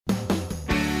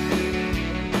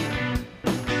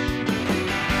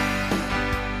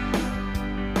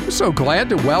So glad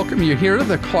to welcome you here to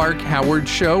the Clark Howard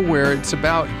Show, where it's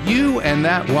about you and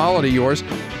that wallet of yours.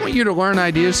 I want you to learn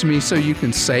ideas from me so you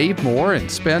can save more and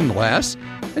spend less.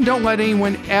 And don't let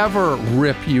anyone ever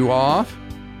rip you off.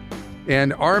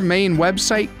 And our main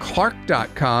website,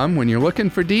 clark.com. When you're looking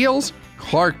for deals,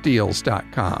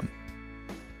 clarkdeals.com.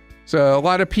 So a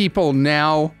lot of people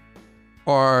now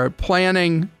are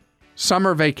planning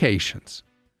summer vacations,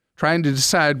 trying to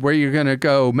decide where you're going to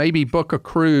go, maybe book a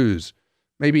cruise,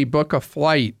 maybe book a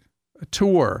flight, a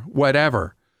tour,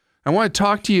 whatever. I want to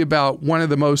talk to you about one of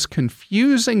the most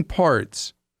confusing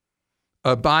parts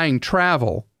of buying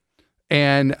travel.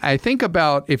 And I think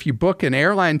about if you book an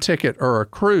airline ticket or a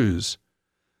cruise,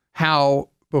 how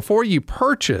before you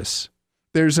purchase,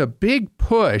 there's a big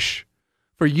push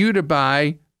for you to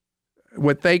buy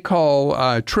what they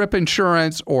call trip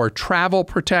insurance or travel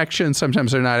protection.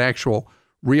 Sometimes they're not actual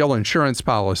real insurance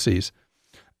policies.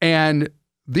 And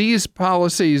these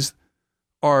policies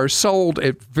are sold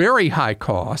at very high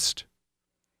cost.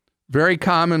 Very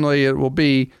commonly, it will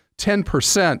be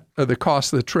 10% of the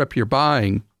cost of the trip you're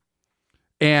buying.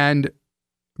 And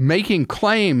making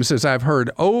claims, as I've heard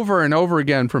over and over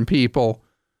again from people,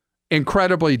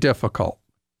 incredibly difficult.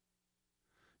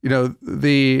 You know,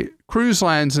 the cruise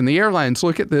lines and the airlines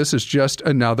look at this as just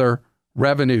another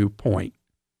revenue point.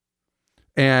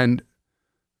 And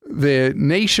the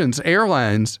nation's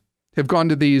airlines have gone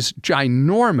to these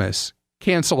ginormous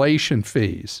cancellation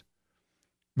fees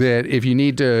that if you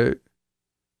need to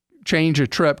change a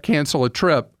trip, cancel a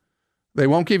trip, they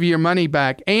won't give you your money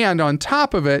back. And on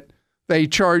top of it, they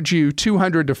charge you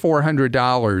 $200 to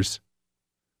 $400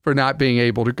 for not being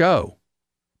able to go.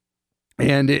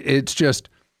 And it's just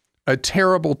a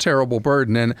terrible, terrible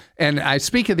burden. And I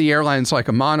speak of the airlines like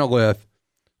a monolith.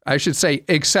 I should say,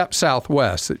 except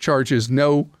Southwest, that charges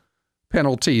no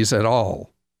penalties at all.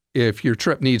 If your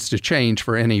trip needs to change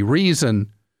for any reason,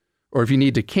 or if you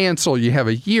need to cancel, you have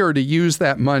a year to use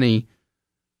that money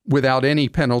without any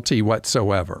penalty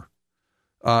whatsoever.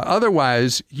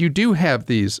 Otherwise, you do have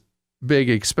these big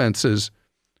expenses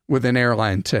with an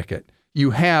airline ticket.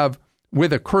 You have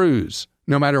with a cruise,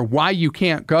 no matter why you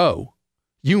can't go,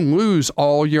 you lose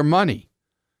all your money.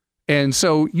 And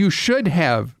so you should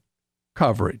have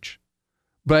coverage.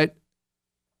 But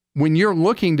when you're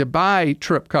looking to buy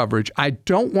trip coverage, I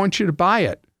don't want you to buy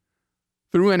it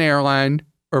through an airline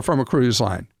or from a cruise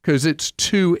line because it's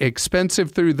too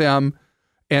expensive through them,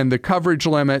 and the coverage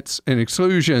limits and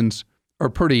exclusions are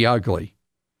pretty ugly.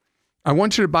 I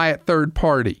want you to buy it third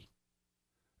party,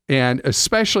 and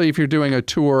especially if you're doing a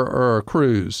tour or a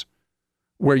cruise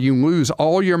where you lose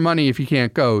all your money if you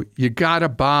can't go, you got to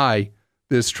buy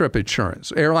this trip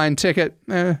insurance. Airline ticket,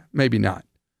 maybe not.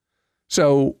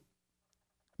 So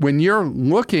when you're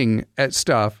looking at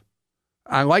stuff,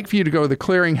 I like for you to go to the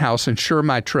clearinghouse,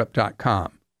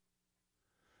 insuremytrip.com.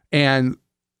 And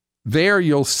there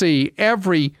you'll see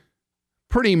every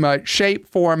pretty much shape,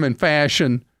 form, and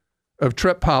fashion of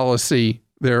trip policy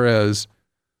there is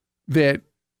that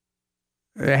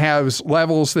has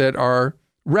levels that are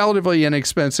relatively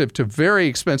inexpensive to very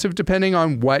expensive, depending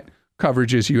on what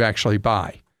coverages you actually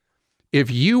buy. If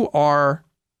you are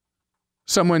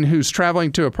someone who's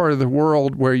traveling to a part of the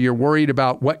world where you're worried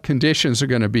about what conditions are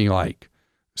going to be like,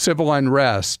 civil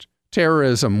unrest,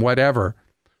 terrorism, whatever,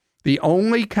 the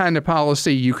only kind of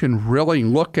policy you can really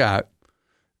look at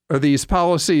are these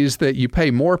policies that you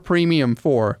pay more premium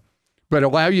for, but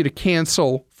allow you to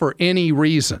cancel for any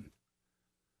reason.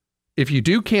 If you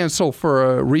do cancel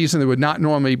for a reason that would not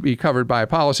normally be covered by a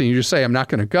policy, and you just say, I'm not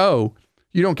going to go,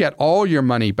 you don't get all your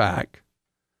money back,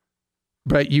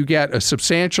 but you get a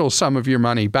substantial sum of your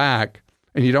money back,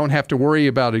 and you don't have to worry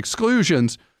about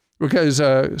exclusions because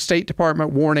a State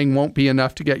Department warning won't be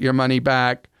enough to get your money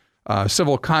back.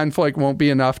 Civil conflict won't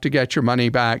be enough to get your money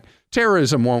back.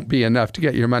 Terrorism won't be enough to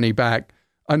get your money back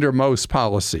under most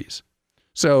policies.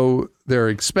 So they're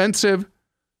expensive.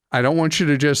 I don't want you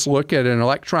to just look at an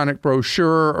electronic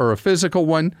brochure or a physical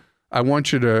one. I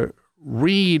want you to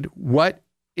read what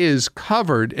is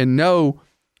covered and know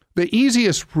the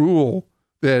easiest rule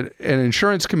that an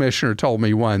insurance commissioner told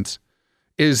me once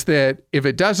is that if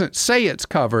it doesn't say it's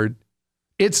covered,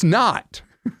 it's not.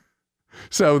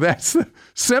 So that's the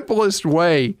simplest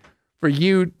way for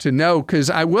you to know,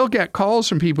 because I will get calls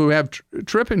from people who have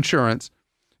trip insurance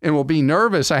and will be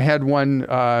nervous. I had one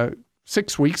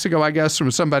 6 weeks ago, I guess, from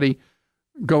somebody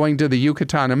going to the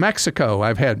Yucatan of Mexico.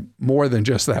 I've had more than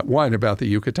just that one about the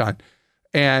Yucatan.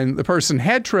 And the person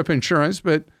had trip insurance,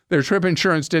 but their trip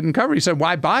insurance didn't cover it. He said,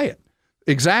 why buy it?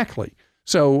 Exactly.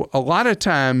 So a lot of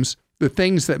times the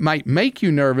things that might make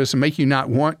you nervous and make you not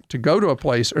want to go to a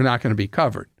place are not going to be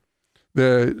covered.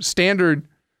 The standard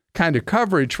kind of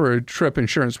coverage for a trip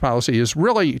insurance policy is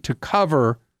really to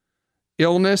cover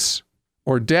illness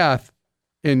or death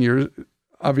in your,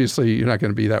 obviously you're not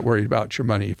going to be that worried about your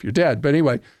money if you're dead, but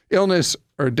anyway, illness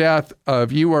or death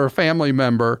of you or a family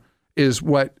member is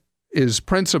what is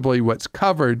principally what's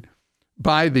covered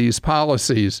by these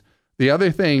policies. The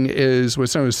other thing is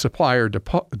what's known as supplier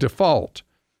default.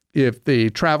 If the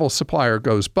travel supplier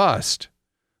goes bust,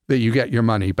 that you get your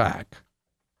money back.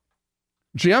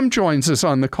 Jim joins us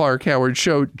on the Clark Howard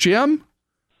Show. Jim,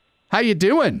 how you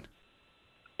doing?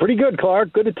 Pretty good,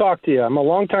 Clark. Good to talk to you. I'm a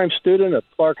longtime student at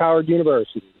Clark Howard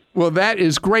University. Well, that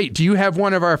is great. Do you have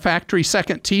one of our Factory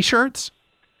Second T-shirts?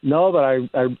 No, but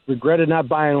I regretted not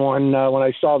buying one when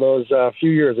I saw those a few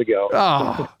years ago.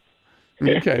 Oh,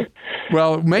 okay.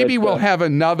 Well, maybe we'll have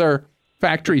another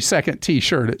Factory Second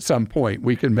T-shirt at some point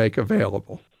we can make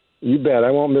available. You bet.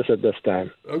 I won't miss it this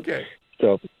time. Okay.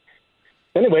 So,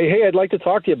 anyway, hey, I'd like to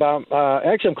talk to you about,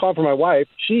 actually, I'm calling for my wife.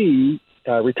 She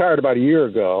retired about a year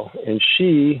ago, and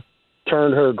she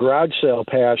turned her garage sale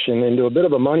passion into a bit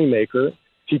of a moneymaker.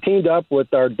 She teamed up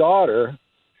with our daughter,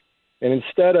 and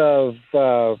instead of,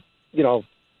 going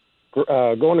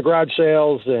to garage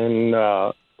sales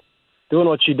and doing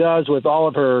what she does with all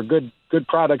of her good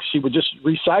products, she would just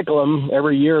recycle them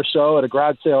every year or so at a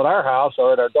garage sale at our house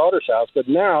or at our daughter's house. But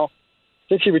now,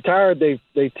 since she retired,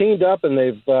 they've teamed up and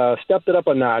they've stepped it up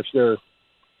a notch. They're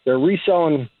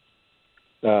reselling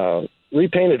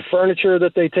repainted furniture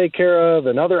that they take care of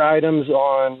and other items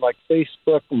on like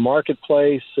Facebook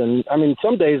Marketplace. And I mean,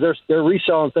 some days they're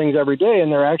reselling things every day,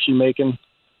 and they're actually making,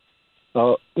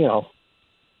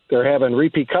 they're having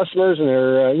repeat customers, and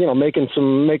they're making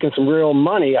some real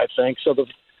money, I think. So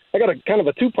I got a kind of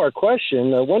a two-part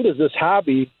question. When does this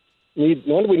hobby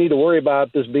when do we need to worry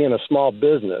about this being a small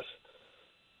business?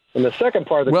 And the second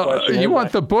part of the question. Well, you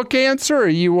want the book answer, or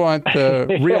you want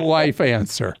the real life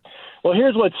answer? Well,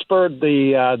 here's what spurred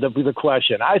the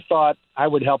question. I thought I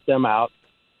would help them out,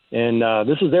 and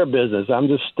this is their business.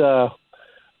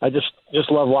 I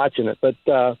just love watching it. But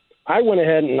I went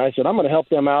ahead and I said I'm going to help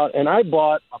them out, and I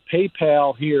bought a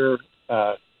PayPal here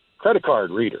credit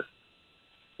card reader.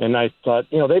 And I thought,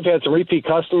 they've had some repeat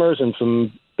customers and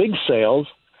some big sales.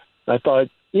 I thought,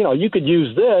 you could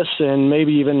use this and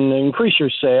maybe even increase your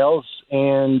sales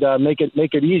and make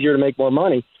it easier to make more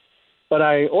money. But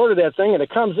I ordered that thing, and it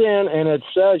comes in, and it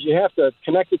says you have to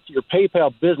connect it to your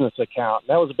PayPal business account.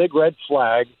 That was a big red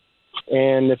flag.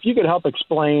 And if you could help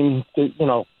explain,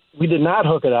 we did not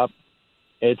hook it up.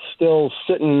 It's still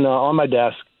sitting on my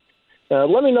desk.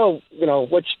 Let me know,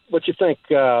 what you think.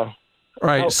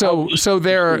 Right. So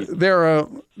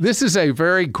this is a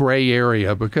very gray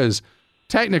area, because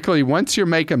technically, once you're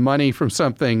making money from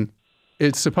something,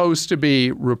 it's supposed to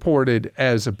be reported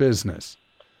as a business.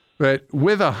 But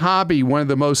with a hobby, one of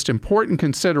the most important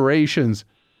considerations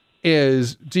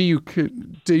is, do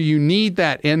you need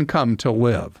that income to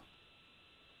live?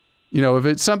 If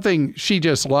it's something she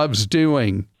just loves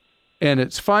doing and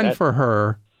it's fun for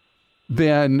her,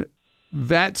 then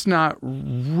that's not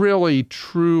really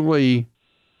truly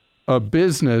a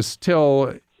business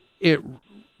till it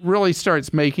really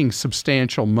starts making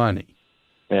substantial money.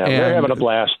 Yeah, we're having a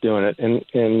blast doing it, and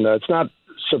it's not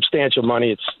substantial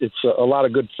money. It's a lot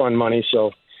of good fun money.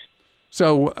 So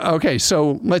okay.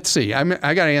 So let's see. I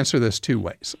got to answer this two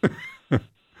ways.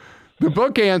 The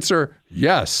book answer: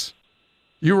 yes,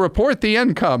 you report the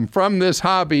income from this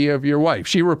hobby of your wife.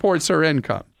 She reports her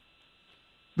income.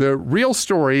 The real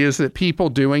story is that people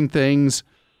doing things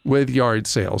with yard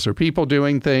sales, or people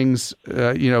doing things,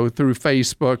 through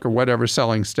Facebook or whatever,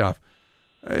 selling stuff,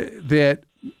 that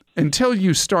until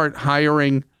you start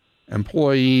hiring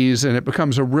employees and it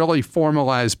becomes a really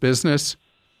formalized business,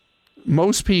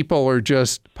 most people are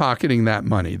just pocketing that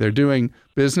money. They're doing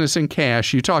business in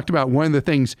cash. You talked about one of the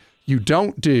things you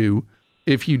don't do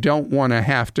if you don't want to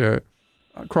have to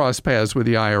cross paths with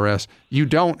the IRS. You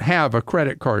don't have a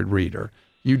credit card reader.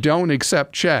 You don't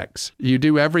accept checks. You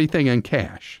do everything in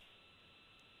cash.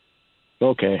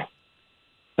 Okay.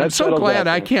 I'm so glad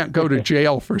I can't go to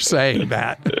jail for saying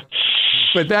that.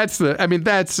 But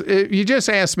you just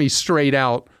asked me straight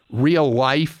out, real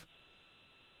life.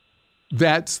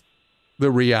 That's the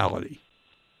reality.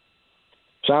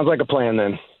 Sounds like a plan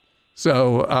then.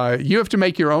 So you have to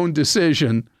make your own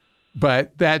decision,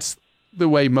 but that's the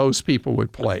way most people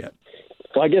would play it.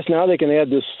 Well, I guess now they can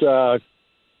add this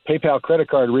PayPal credit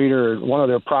card reader, one of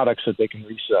their products that they can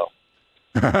resell.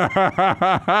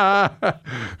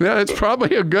 That's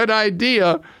probably a good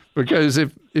idea, because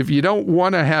if you don't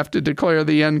want to have to declare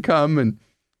the income and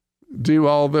do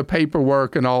all the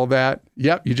paperwork and all that,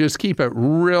 you just keep it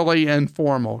really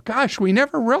informal. Gosh, we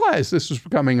never realized this was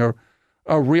becoming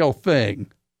a real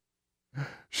thing.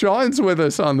 Sean's with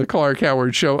us on the Clark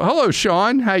Howard Show. Hello,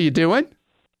 Sean. How you doing?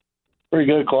 Pretty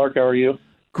good, Clark. How are you?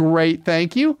 Great,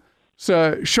 thank you.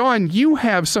 So, Sean, you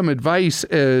have some advice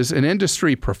as an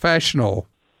industry professional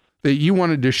that you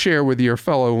wanted to share with your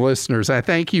fellow listeners. I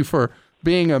thank you for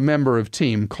being a member of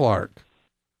Team Clark.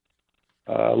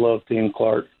 I love Team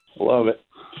Clark. I love it.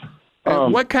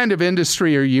 What kind of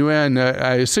industry are you in?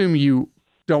 I assume you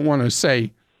don't want to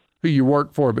say who you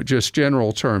work for, but just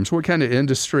general terms. What kind of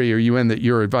industry are you in that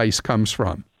your advice comes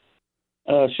from?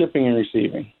 Shipping and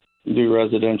receiving. Do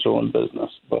residential and business,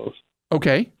 both.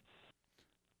 Okay.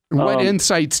 What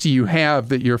insights do you have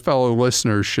that your fellow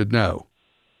listeners should know?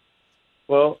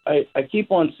 Well, I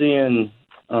keep on seeing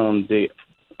the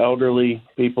elderly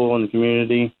people in the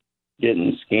community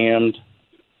getting scammed,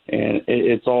 and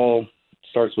it's all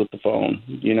starts with the phone.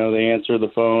 You know, they answer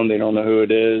the phone, they don't know who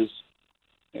it is,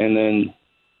 and then,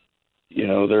 you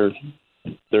know,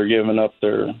 they're giving up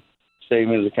their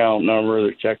savings account number,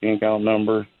 their checking account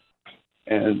number,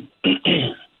 and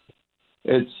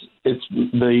it's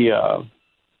the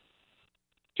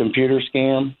computer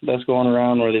scam that's going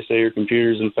around where they say your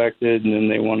computer's infected, and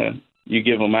then you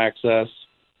give them access,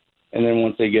 and then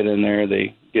once they get in there,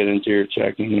 they get into your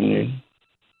checking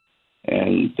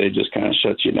and they just kind of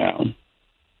shut you down.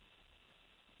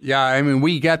 Yeah, I mean,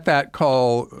 we get that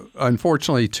call,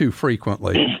 unfortunately, too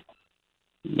frequently.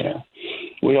 Yeah.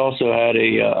 We also had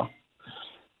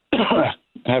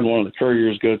had one of the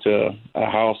couriers go to a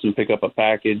house and pick up a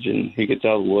package, and he could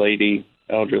tell the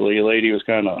elderly lady was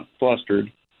kind of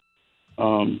flustered.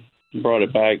 Brought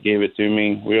it back, gave it to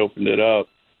me. We opened it up,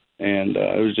 and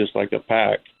it was just like a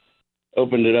pack.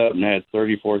 Opened it up and had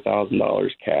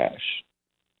 $34,000 cash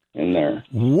in there.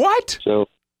 What? So,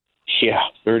 yeah,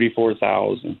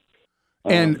 $34,000.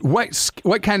 And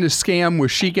what kind of scam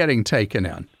was she getting taken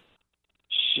in?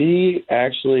 She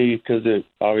actually, because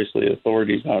obviously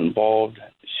authorities not involved,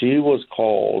 she was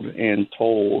called and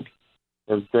told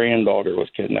her granddaughter was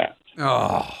kidnapped.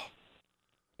 Oh.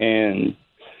 And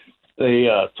they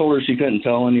told her she couldn't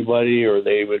tell anybody or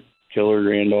they would kill her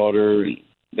granddaughter. And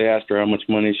they asked her how much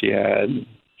money she had.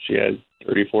 She had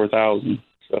 $34,000.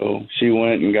 So she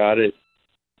went and got it,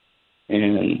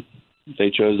 and they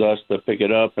chose us to pick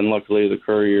it up. And luckily, the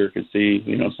courier could see,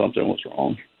 something was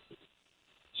wrong.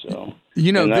 So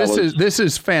this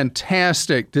is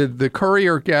fantastic. Did the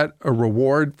courier get a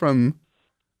reward from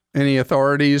any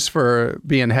authorities for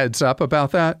being heads up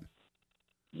about that?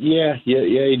 Yeah,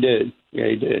 he did. Yeah,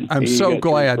 he did. I'm so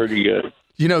glad. Pretty good.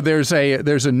 There's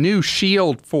a new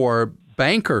shield for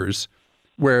bankers,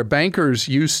 where bankers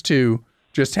used to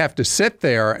just have to sit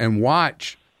there and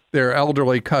watch their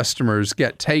elderly customers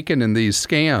get taken in these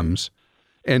scams,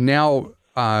 and now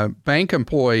bank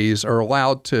employees are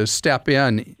allowed to step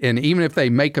in, and even if they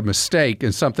make a mistake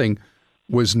and something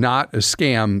was not a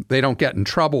scam, they don't get in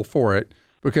trouble for it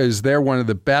because they're one of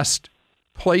the best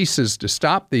places to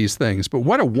stop these things. But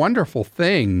what a wonderful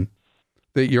thing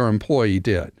that your employee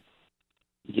did.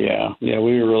 Yeah,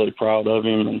 we were really proud of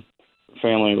him, and the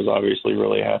family was obviously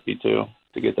really happy to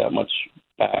get that much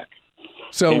back.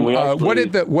 So what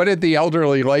did the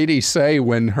elderly lady say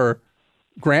when her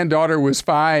granddaughter was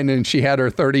fine and she had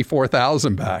her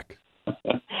 $34,000 back?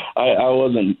 I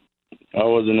wasn't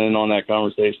in on that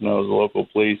conversation. I was the local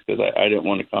police because I didn't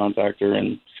want to contact her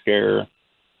and scare her.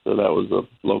 So that was the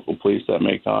local police that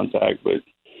made contact. But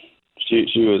she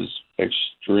was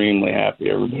extremely happy.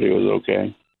 Everybody was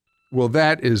okay. Well,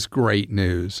 that is great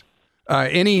news.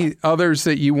 Any others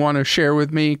that you want to share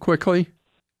with me quickly?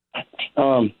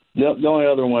 The only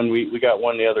other one, we got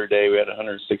one the other day. We had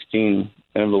 116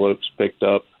 envelopes picked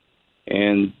up,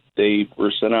 and they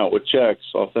were sent out with checks,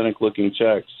 authentic-looking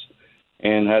checks,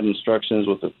 and had instructions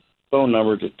with a phone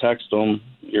number to text them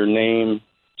your name,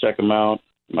 check amount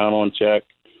on check,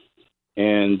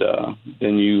 and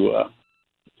then you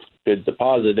could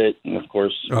deposit it. And, of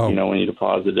course, when you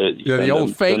deposit it, you the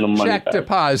old fake check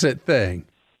deposit thing.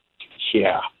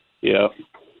 Yeah.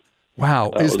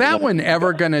 Wow. Is that one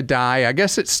ever going to die? I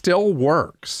guess it still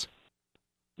works.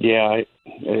 Yeah,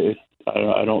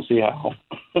 I don't see how.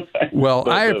 Well,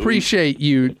 I appreciate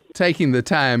you taking the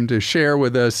time to share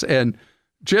with us. And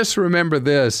just remember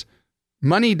this,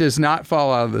 money does not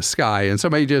fall out of the sky. And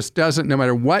somebody just doesn't, no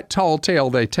matter what tall tale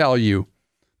they tell you,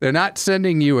 they're not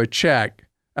sending you a check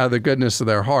out of the goodness of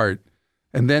their heart.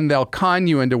 And then they'll con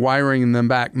you into wiring them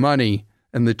back money.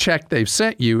 And the check they've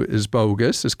sent you is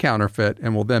bogus, is counterfeit,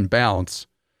 and will then bounce.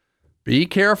 Be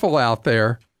careful out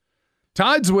there.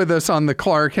 Todd's with us on the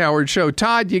Clark Howard Show.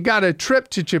 Todd, you got a trip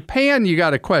to Japan you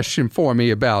got a question for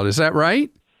me about. Is that right?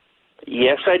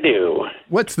 Yes, I do.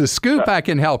 What's the scoop I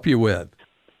can help you with?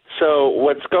 So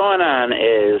what's going on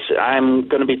is I'm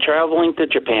going to be traveling to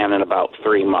Japan in about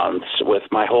 3 months with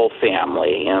my whole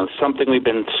family, and it's something we've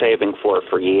been saving for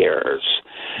years.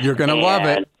 You're going to love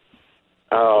it.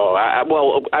 Oh, I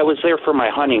was there for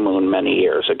my honeymoon many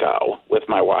years ago with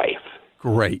my wife.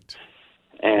 Great.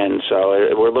 And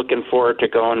so we're looking forward to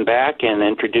going back and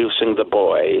introducing the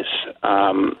boys.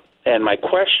 And my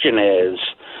question is,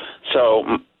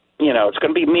 so, it's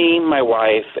going to be me, my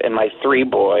wife, and my 3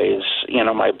 boys.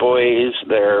 My boys,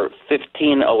 they're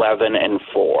 15, 11, and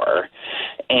 4.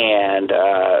 And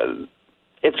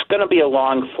it's going to be a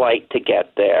long flight to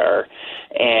get there.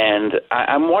 And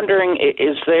I'm wondering,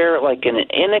 is there like an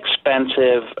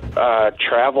inexpensive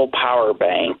travel power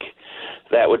bank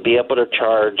that would be able to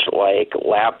charge like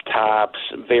laptops,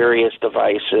 various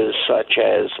devices such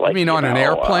as like... You mean on an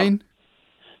airplane?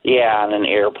 Yeah, on an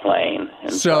airplane.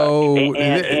 So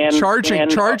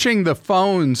charging the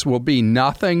phones will be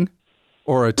nothing,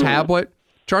 or a tablet.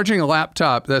 Charging a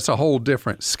laptop, that's a whole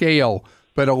different scale.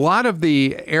 But a lot of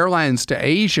the airlines to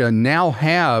Asia now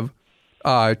have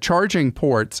charging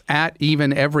ports at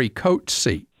even every coach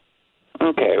seat.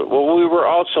 Okay. Well, we were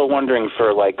also wondering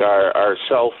for like our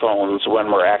cell phones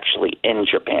when we're actually in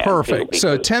Japan. Perfect.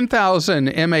 So 10,000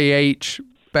 mAh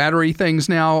battery things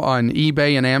now on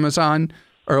eBay and Amazon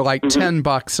are like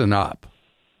 $10 and up.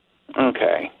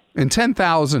 Okay. And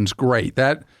 10,000's great.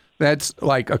 That's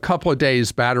like a couple of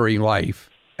days battery life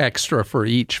extra for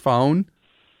each phone.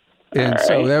 And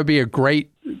so that would be a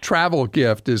great travel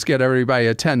gift, is get everybody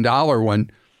a $10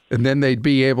 one, and then they'd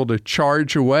be able to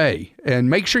charge away. And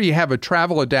make sure you have a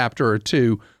travel adapter or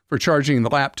two for charging the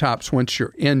laptops once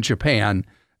you're in Japan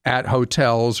at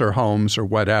hotels or homes or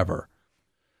whatever.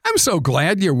 I'm so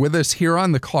glad you're with us here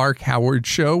on the Clark Howard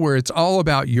Show, where it's all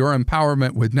about your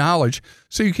empowerment with knowledge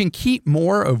so you can keep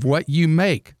more of what you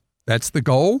make. That's the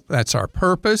goal. That's our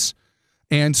purpose.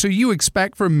 And so you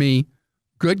expect from me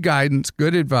good guidance,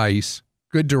 good advice,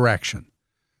 good direction.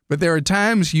 But there are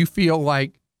times you feel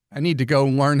like I need to go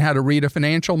learn how to read a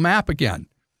financial map again.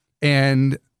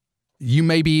 And you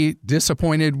may be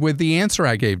disappointed with the answer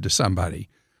I gave to somebody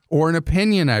or an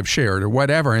opinion I've shared or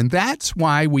whatever. And that's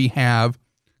why we have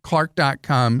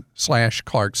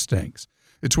Clark.com/ClarkStinks.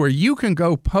 It's where you can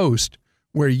go post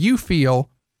where you feel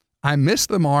I missed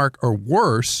the mark, or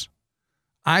worse,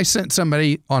 I sent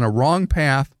somebody on a wrong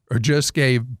path or just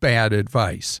gave bad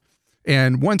advice.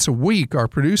 And once a week, our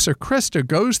producer, Christa,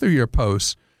 goes through your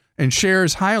posts and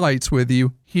shares highlights with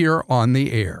you here on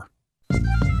the air.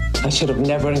 I should have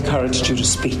never encouraged you to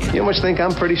speak. You must think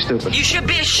I'm pretty stupid. You should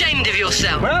be ashamed of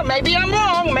yourself. Well, maybe I'm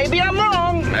wrong. Maybe I'm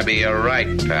wrong. Maybe you're right,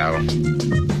 pal.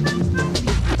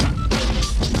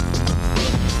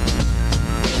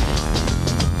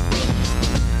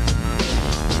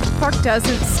 Clark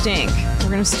doesn't stink.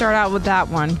 We're going to start out with that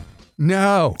one.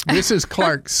 No, this is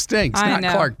Clark Stinks, not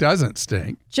know. Clark Doesn't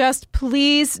Stink. Just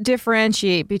please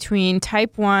differentiate between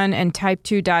type 1 and type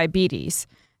 2 diabetes.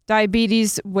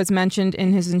 Diabetes was mentioned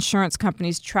in his insurance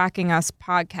company's Tracking Us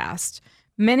podcast.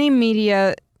 Many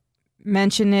media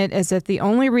mention it as if the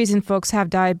only reason folks have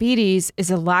diabetes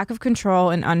is a lack of control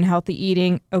and unhealthy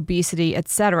eating, obesity,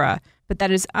 etc. But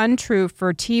that is untrue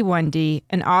for T1D,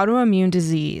 an autoimmune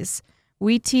disease.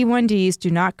 We T1Ds do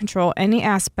not control any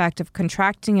aspect of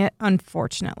contracting it,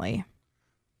 unfortunately.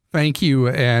 Thank you.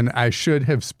 And I should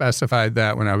have specified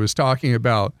that when I was talking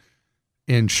about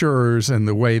insurers and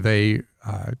the way they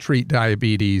treat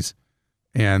diabetes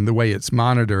and the way it's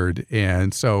monitored.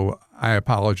 And so I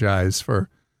apologize for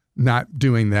not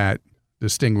doing that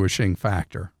distinguishing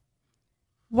factor.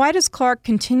 Why does Clark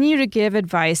continue to give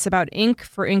advice about ink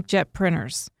for inkjet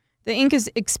printers? The ink is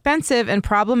expensive and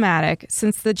problematic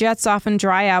since the jets often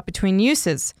dry out between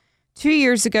uses. 2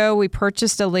 years ago, we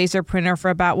purchased a laser printer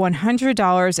for about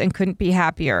 $100 and couldn't be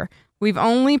happier. We've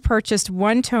only purchased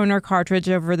one toner cartridge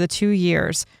over the 2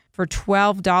 years for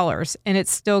 $12, and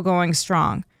it's still going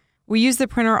strong. We use the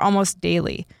printer almost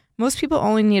daily. Most people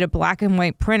only need a black and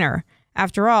white printer.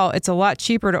 After all, it's a lot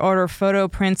cheaper to order photo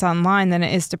prints online than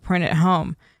it is to print at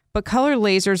home. But color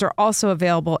lasers are also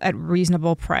available at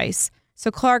reasonable price. So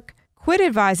Clark, quit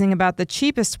advising about the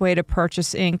cheapest way to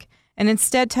purchase ink and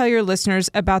instead tell your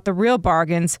listeners about the real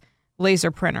bargains,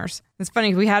 laser printers. It's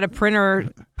funny, we had a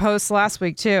printer post last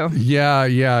week too.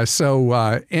 Yeah.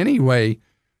 So anyway,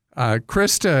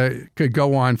 Christa could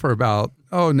go on for about,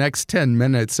 next 10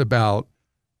 minutes about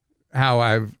how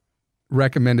I've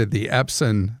recommended the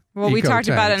Epson we talked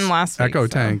about it in last week. Echo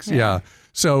tanks, yeah.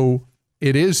 So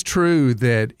it is true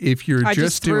that if you're I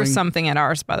just threw something at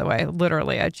ours, by the way.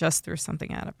 Literally, I just threw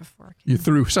something at it before. You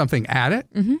threw something at it?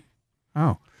 Mm-hmm.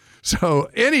 Oh.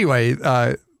 So anyway,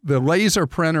 the laser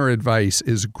printer advice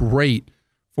is great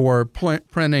for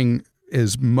printing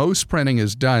most printing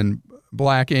is done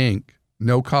black ink,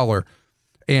 no color.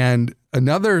 And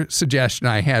another suggestion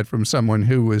I had from someone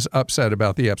who was upset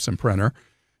about the Epson printer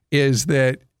is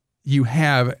that you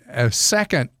have a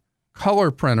second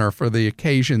color printer for the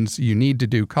occasions you need to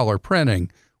do color printing,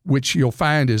 which you'll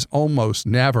find is almost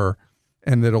never,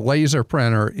 and that a laser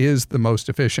printer is the most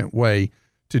efficient way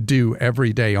to do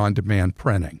everyday on-demand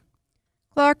printing.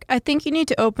 Clark, I think you need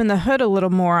to open the hood a little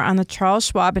more on the Charles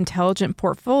Schwab Intelligent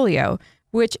Portfolio,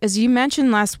 which, as you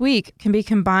mentioned last week, can be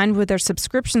combined with their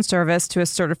subscription service to a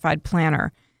certified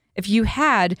planner. If you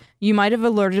had, you might have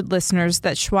alerted listeners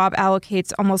that Schwab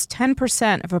allocates almost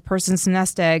 10% of a person's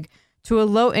nest egg to a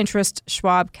low-interest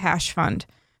Schwab cash fund.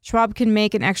 Schwab can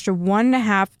make an extra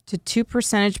 1.5 to 2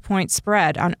 percentage point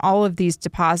spread on all of these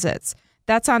deposits.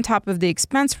 That's on top of the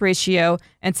expense ratio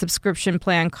and subscription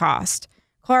plan cost.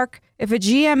 Clark, if a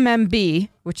GMMB,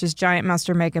 which is Giant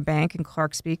Monster Mega Bank in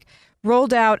Clark speak,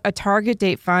 rolled out a target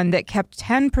date fund that kept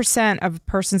 10% of a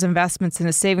person's investments in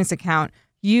a savings account,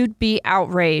 you'd be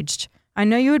outraged. I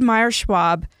know you admire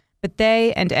Schwab, but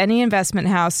they and any investment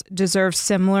house deserve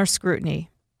similar scrutiny.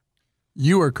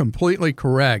 You are completely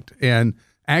correct. And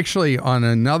actually, on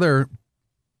another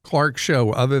Clark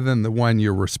show other than the one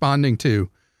you're responding to,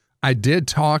 I did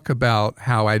talk about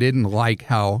how I didn't like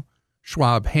how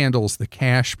Schwab handles the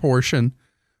cash portion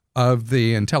of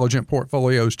the intelligent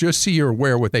portfolios. Just so you're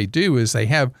aware, what they do is they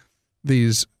have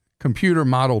these computer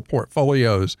modeled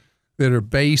portfolios that are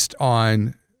based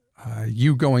on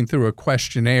you going through a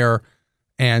questionnaire,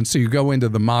 and so you go into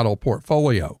the model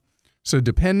portfolio. So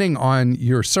depending on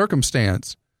your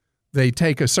circumstance, they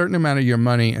take a certain amount of your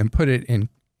money and put it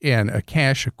in a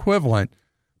cash equivalent,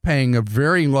 paying a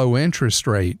very low interest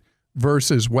rate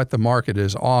versus what the market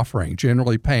is offering,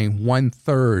 generally paying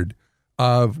 1/3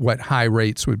 of what high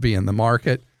rates would be in the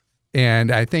market. And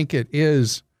I think it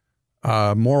is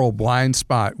a moral blind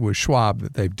spot with Schwab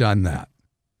that they've done that.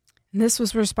 And this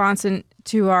was responsive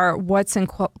to our What's in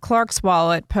Clark's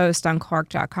Wallet post on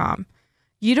Clark.com.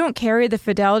 You don't carry the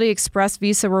Fidelity Express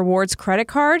Visa Rewards credit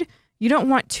card? You don't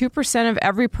want 2% of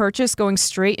every purchase going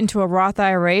straight into a Roth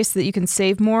IRA so that you can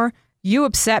save more? You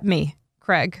upset me,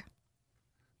 Craig.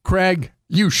 Craig,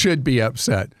 you should be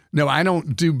upset. No, I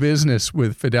don't do business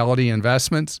with Fidelity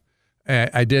Investments.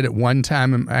 I did it one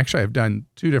time. Actually, I've done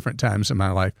 2 different times in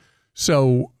my life.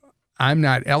 So I'm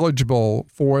not eligible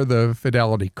for the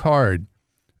Fidelity card.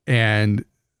 And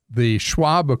the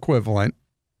Schwab equivalent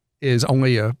is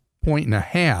only a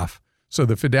 1.5. So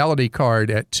the Fidelity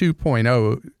card at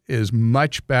 2.0 is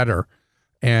much better.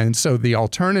 And so the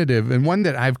alternative, and one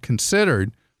that I've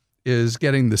considered, is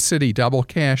getting the Citi Double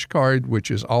Cash card, which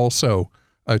is also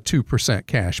a 2%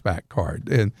 cashback card.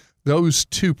 And those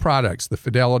 2 products, the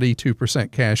Fidelity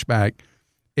 2% cashback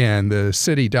and the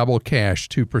Citi Double Cash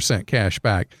 2%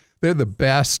 cashback, they're the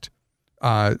best,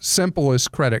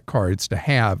 simplest credit cards to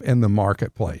have in the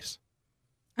marketplace.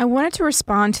 I wanted to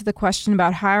respond to the question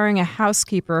about hiring a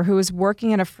housekeeper who is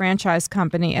working at a franchise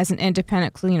company as an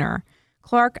independent cleaner.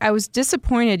 Clark, I was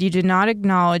disappointed you did not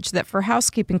acknowledge that for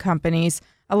housekeeping companies,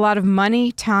 a lot of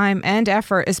money, time, and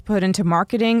effort is put into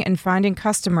marketing and finding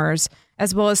customers,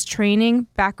 as well as training,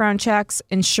 background checks,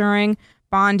 insuring,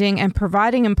 bonding, and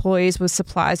providing employees with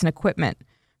supplies and equipment.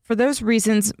 For those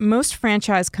reasons, most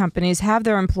franchise companies have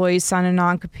their employees sign a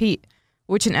non-compete,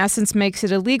 which in essence makes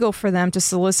it illegal for them to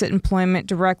solicit employment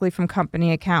directly from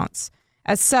company accounts.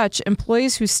 As such,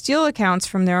 employees who steal accounts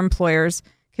from their employers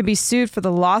can be sued for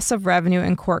the loss of revenue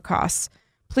and court costs.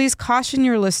 Please caution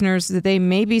your listeners that they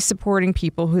may be supporting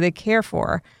people who they care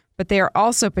for, but they are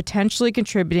also potentially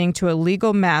contributing to a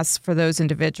legal mess for those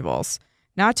individuals.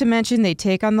 Not to mention they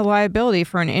take on the liability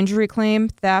for an injury claim,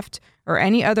 theft, or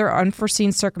any other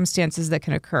unforeseen circumstances that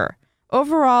can occur.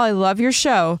 Overall, I love your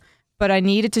show, but I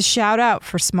needed to shout out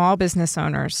for small business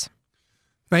owners.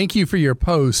 Thank you for your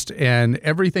post, and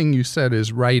everything you said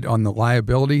is right on the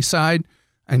liability side.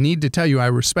 I need to tell you, I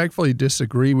respectfully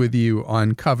disagree with you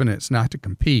on covenants not to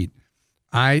compete.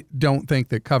 I don't think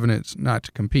that covenants not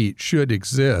to compete should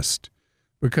exist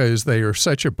because they are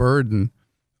such a burden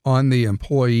on the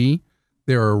employee.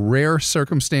 There are rare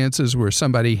circumstances where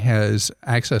somebody has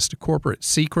access to corporate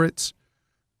secrets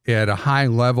at a high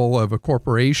level of a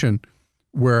corporation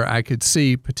where I could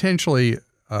see potentially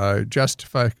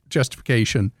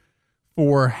justification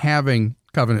for having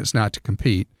covenants not to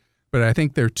compete. But I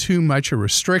think they're too much a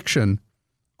restriction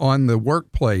on the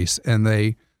workplace, and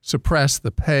they suppress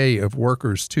the pay of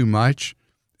workers too much.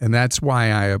 And that's why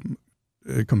I am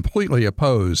completely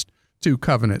opposed to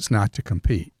covenants not to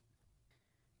compete.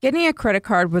 Getting a credit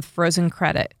card with frozen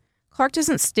credit. Clark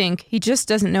doesn't stink. He just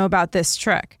doesn't know about this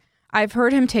trick. I've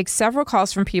heard him take several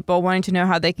calls from people wanting to know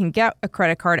how they can get a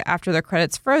credit card after their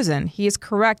credit's frozen. He is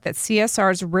correct that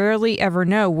CSRs rarely ever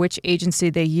know which agency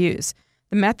they use.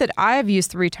 The method I have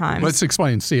used 3 times. Let's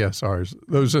explain CSRs.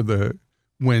 Those are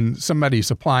when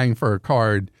somebody's applying for a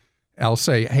card, I'll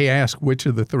say, hey, ask which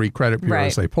of the 3 credit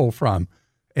bureaus they pull from.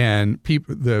 And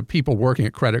the people working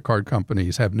at credit card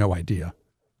companies have no idea.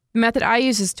 The method I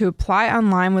use is to apply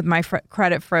online with my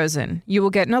credit frozen. You will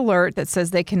get an alert that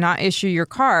says they cannot issue your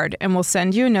card and will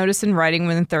send you a notice in writing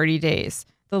within 30 days.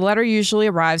 The letter usually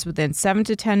arrives within 7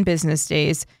 to 10 business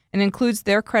days and includes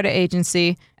their credit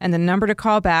agency and the number to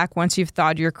call back once you've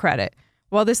thawed your credit.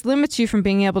 While this limits you from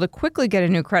being able to quickly get a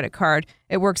new credit card,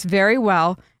 it works very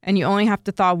well, and you only have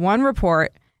to thaw 1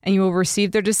 report, and you will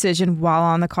receive their decision while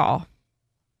on the call.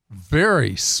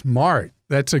 Very smart.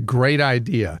 That's a great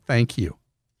idea. Thank you.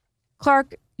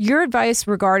 Clark, your advice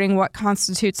regarding what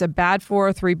constitutes a bad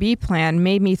 403B plan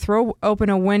made me throw open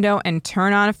a window and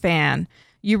turn on a fan.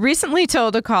 You recently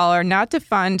told a caller not to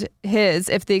fund his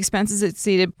if the expenses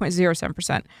exceeded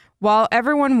 0.07%. While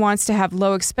everyone wants to have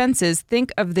low expenses,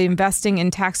 think of the investing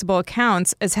in taxable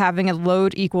accounts as having a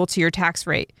load equal to your tax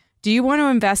rate. Do you want to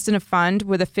invest in a fund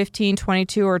with a 15,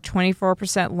 22, or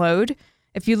 24% load?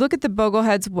 If you look at the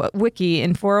Bogleheads wiki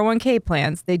in 401k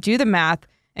plans, they do the math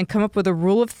and come up with a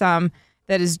rule of thumb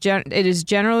that it is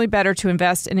generally better to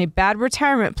invest in a bad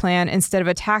retirement plan instead of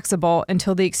a taxable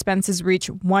until the expenses reach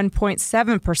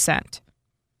 1.7%. And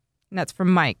that's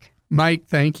from Mike. Mike,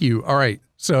 thank you. All right.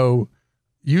 So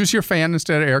use your fan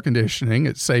instead of air conditioning.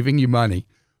 It's saving you money.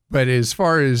 But as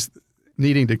far as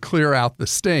needing to clear out the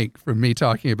stink from me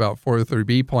talking about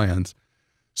 403B plans,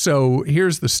 so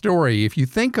here's the story. If you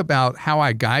think about how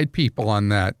I guide people on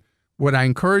that, what I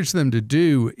encourage them to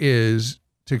do is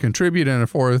to contribute in a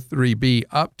 403B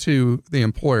up to the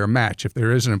employer match, if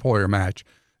there is an employer match,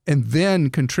 and then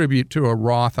contribute to a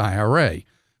Roth IRA.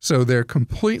 So they're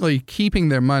completely keeping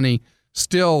their money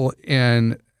still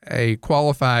in a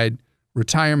qualified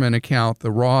retirement account.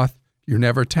 The Roth, you're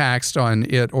never taxed on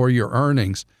it or your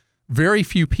earnings. Very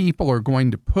few people are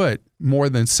going to put more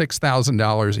than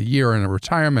 $6,000 a year in a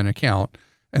retirement account,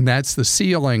 and that's the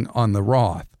ceiling on the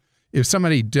Roth. If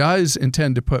somebody does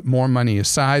intend to put more money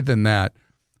aside than that,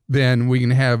 then we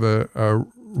can have a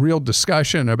real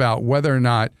discussion about whether or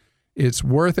not it's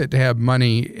worth it to have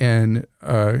money in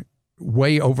a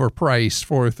way overpriced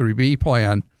 403B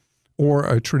plan or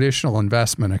a traditional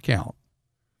investment account.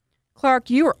 Clark,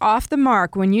 you were off the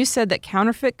mark when you said that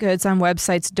counterfeit goods on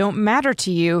websites don't matter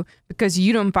to you because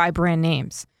you don't buy brand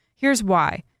names. Here's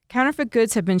why. Counterfeit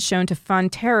goods have been shown to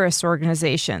fund terrorist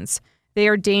organizations. They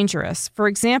are dangerous. For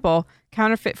example,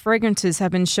 counterfeit fragrances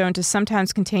have been shown to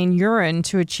sometimes contain urine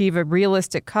to achieve a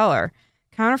realistic color.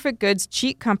 Counterfeit goods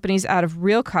cheat companies out of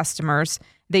real customers.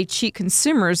 They cheat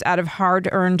consumers out of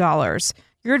hard-earned dollars.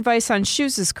 Your advice on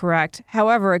shoes is correct.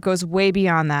 However, it goes way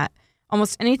beyond that.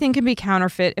 Almost anything can be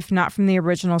counterfeit if not from the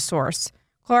original source.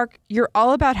 Clark, you're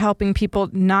all about helping people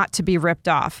not to be ripped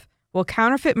off. Well,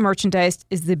 counterfeit merchandise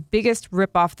is the biggest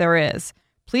ripoff there is.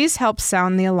 Please help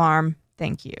sound the alarm.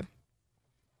 Thank you.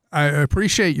 I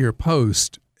appreciate your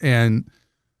post. And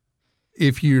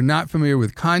if you're not familiar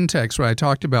with context, what I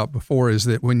talked about before is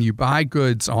that when you buy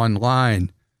goods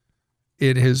online,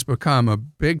 it has become a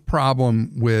big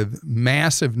problem with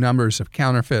massive numbers of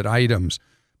counterfeit items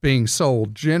being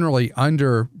sold, generally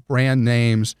under brand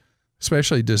names,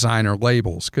 especially designer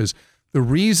labels. Because the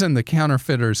reason the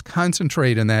counterfeiters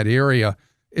concentrate in that area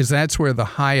is that's where the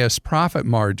highest profit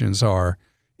margins are.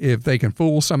 If they can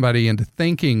fool somebody into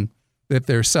thinking that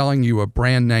they're selling you a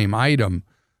brand name item.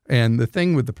 And the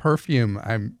thing with the perfume,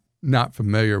 I'm not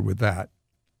familiar with that.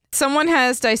 Someone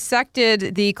has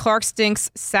dissected the Clark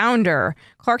Stinks sounder.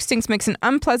 Clark Stinks makes an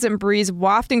unpleasant breeze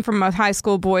wafting from a high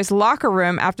school boy's locker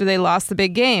room after they lost the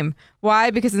big game. Why?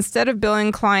 Because instead of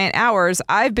billing client hours,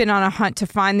 I've been on a hunt to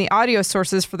find the audio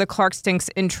sources for the Clark Stinks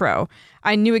intro.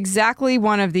 I knew exactly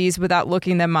one of these without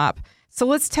looking them up. So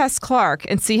let's test Clark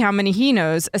and see how many he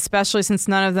knows, especially since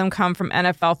none of them come from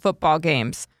NFL football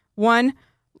games. 1,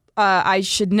 I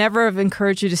should never have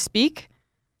encouraged you to speak.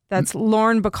 That's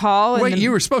Lauren Bacall. Wait,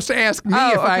 you were supposed to ask me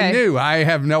if I knew. I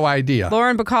have no idea.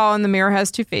 Lauren Bacall in The Mirror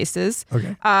Has Two Faces.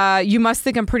 Okay. You Must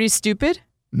Think I'm Pretty Stupid.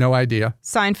 No idea.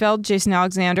 Seinfeld, Jason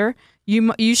Alexander.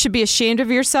 You Should Be Ashamed of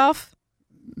Yourself.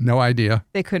 No idea.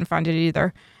 They couldn't find it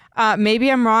either. Maybe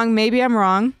I'm Wrong, Maybe I'm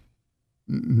Wrong.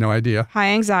 No idea. High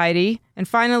Anxiety. And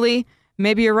finally,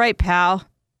 Maybe You're Right, Pal.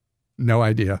 No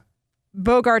idea.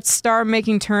 Bogart's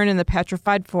star-making turn in the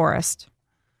Petrified Forest.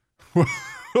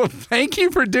 Well, thank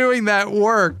you for doing that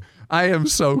work. I am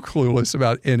so clueless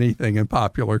about anything in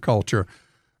popular culture.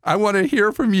 I want to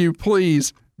hear from you.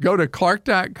 Please Go to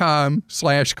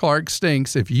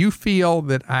Clark.com/ClarkStinks. If you feel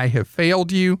that I have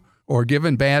failed you or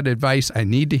given bad advice, I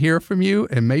need to hear from you,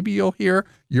 and maybe you'll hear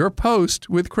your post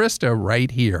with Christa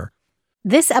right here.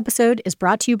 This episode is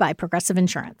brought to you by Progressive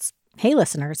Insurance. Hey,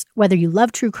 listeners, whether you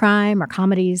love true crime or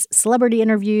comedies, celebrity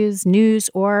interviews,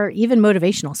 news, or even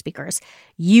motivational speakers,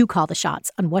 you call the shots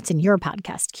on what's in your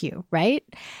podcast queue, right?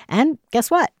 And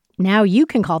guess what? Now you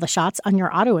can call the shots on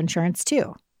your auto insurance,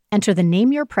 too. Enter the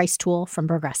Name Your Price tool from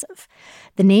Progressive.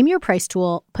 The Name Your Price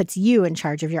tool puts you in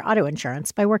charge of your auto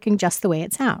insurance by working just the way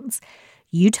it sounds.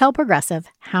 You tell Progressive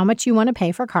how much you want to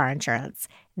pay for car insurance.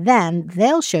 Then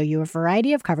they'll show you a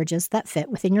variety of coverages that fit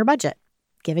within your budget,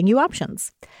 giving you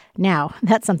options. Now,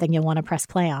 that's something you'll want to press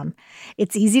play on.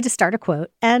 It's easy to start a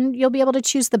quote, and you'll be able to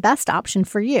choose the best option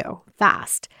for you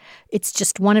fast. It's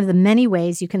just one of the many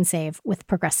ways you can save with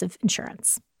Progressive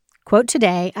Insurance. Quote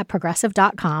today at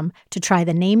Progressive.com to try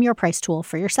the Name Your Price tool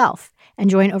for yourself and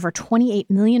join over 28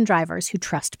 million drivers who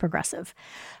trust Progressive.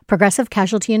 Progressive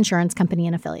Casualty Insurance Company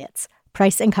and Affiliates.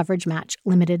 Price and coverage match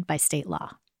limited by state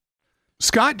law.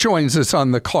 Scott joins us on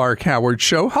the Clark Howard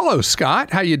Show. Hello,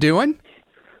 Scott. How you doing?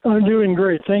 I'm doing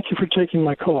great. Thank you for taking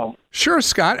my call. Sure,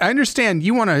 Scott. I understand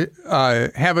you want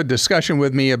to have a discussion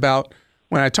with me about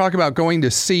when I talk about going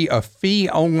to see a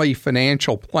fee-only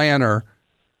financial planner.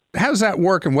 How does that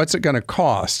work and what's it going to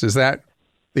cost? Is that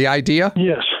the idea?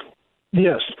 Yes.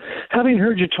 Having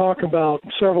heard you talk about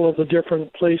several of the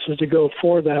different places to go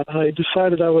for that, I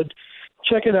decided I would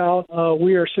check it out.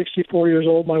 We are 64 years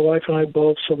old, my wife and I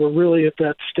both, so we're really at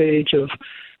that stage of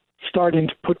starting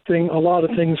to put a lot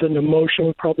of things into motion.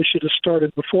 We probably should have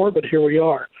started before, but here we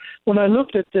are. When I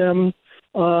looked at them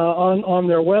on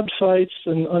their websites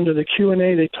and under the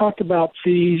Q&A, they talked about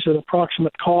fees and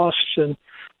approximate costs, and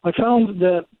I found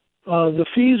that the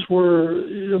fees were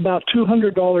about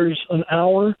 $200 an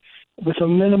hour with a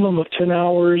minimum of 10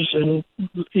 hours and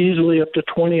easily up to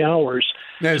 20 hours.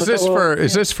 Now, is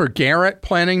this for Garrett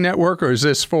Planning Network, or is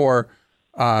this for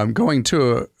going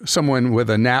to someone with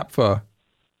a NAPFA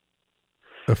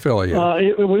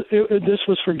affiliate? This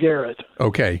was for Garrett.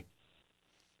 Okay.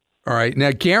 All right.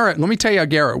 Now, Garrett, let me tell you how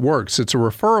Garrett works. It's a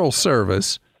referral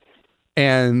service,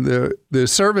 and the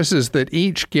services that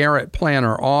each Garrett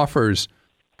planner offers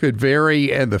could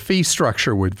vary, and the fee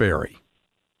structure would vary.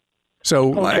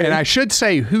 So, okay. And I should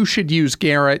say who should use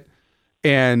Garrett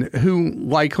and who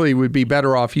likely would be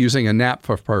better off using a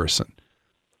NAPFA person.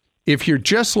 If you're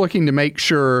just looking to make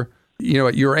sure,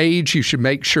 at your age, you should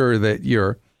make sure that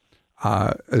your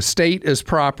estate is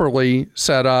properly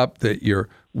set up, that your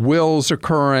wills are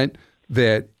current,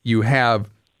 that you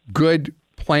have good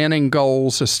planning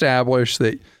goals established,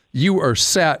 that you are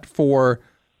set for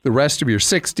the rest of your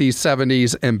 60s,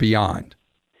 70s, and beyond.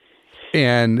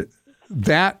 And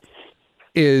that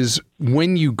is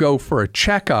when you go for a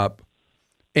checkup,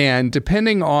 and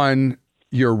depending on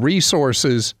your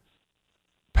resources,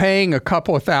 paying a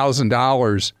couple of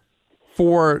 $1,000s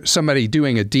for somebody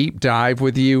doing a deep dive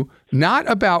with you, not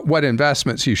about what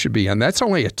investments you should be in. That's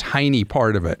only a tiny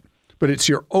part of it, but it's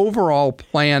your overall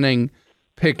planning,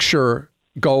 picture,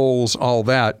 goals, all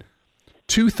that.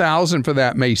 $2,000 for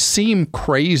that may seem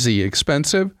crazy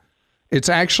expensive. It's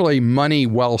actually money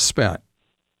well spent.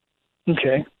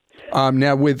 Okay.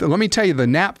 Now, let me tell you the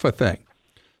NAPFA thing.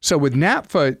 So with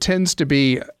NAPFA, it tends to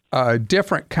be a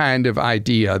different kind of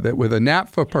idea, that with a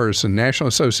NAPFA person, National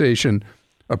Association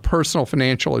of Personal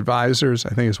Financial Advisors,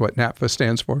 I think is what NAPFA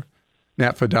stands for,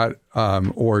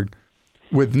 NAPFA.org.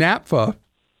 With NAPFA,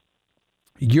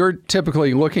 you're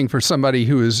typically looking for somebody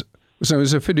who is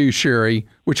a fiduciary,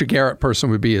 which a Garrett person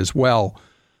would be as well.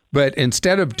 But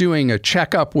instead of doing a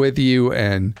checkup with you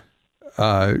and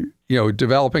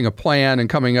developing a plan and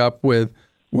coming up with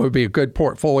what would be a good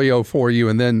portfolio for you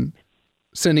and then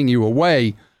sending you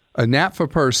away, a NAPFA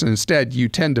person, instead, you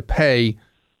tend to pay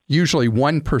usually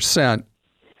 1%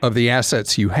 of the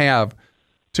assets you have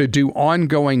to do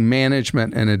ongoing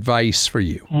management and advice for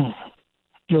you.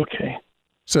 Okay.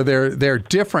 So they're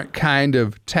different kind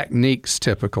of techniques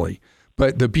typically.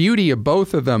 But the beauty of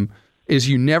both of them is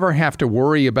you never have to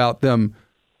worry about them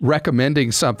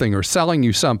recommending something or selling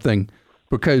you something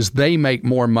because they make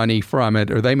more money from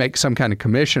it or they make some kind of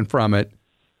commission from it.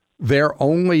 They're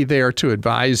only there to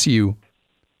advise you,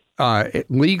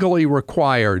 legally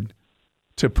required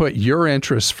to put your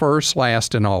interests first,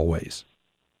 last, and always.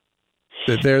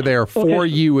 That they're there for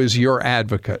you as your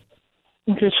advocate.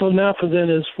 Okay, so NAPFA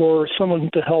then is for someone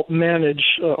to help manage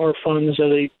our funds at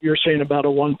you're saying about a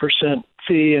 1%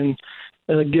 fee, and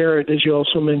Garrett, as you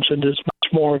also mentioned, is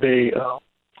much more of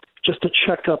just a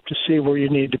checkup to see where you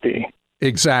need to be.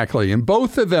 Exactly. And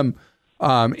both of them,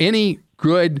 any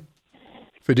good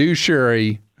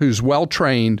fiduciary who's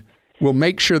well-trained will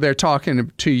make sure they're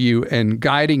talking to you and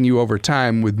guiding you over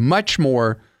time with much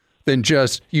more than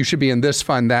just you should be in this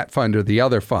fund, that fund, or the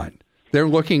other fund. They're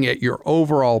looking at your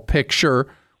overall picture,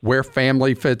 where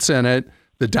family fits in it,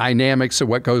 the dynamics of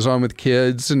what goes on with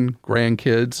kids and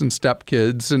grandkids and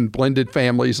stepkids and blended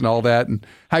families and all that, and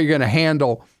how you're going to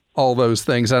handle all those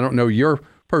things. I don't know your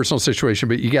personal situation,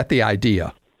 but you get the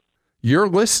idea. You're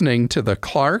listening to The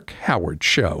Clark Howard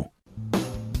Show.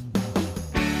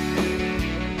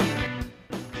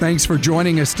 Thanks for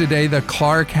joining us today. The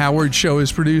Clark Howard Show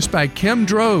is produced by Kim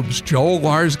Drobes, Joel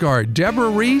Larsgaard, Deborah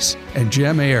Reese, and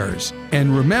Jim Ayers.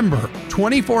 And remember,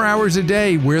 24 hours a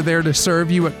day, we're there to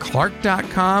serve you at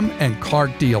Clark.com and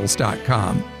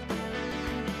ClarkDeals.com.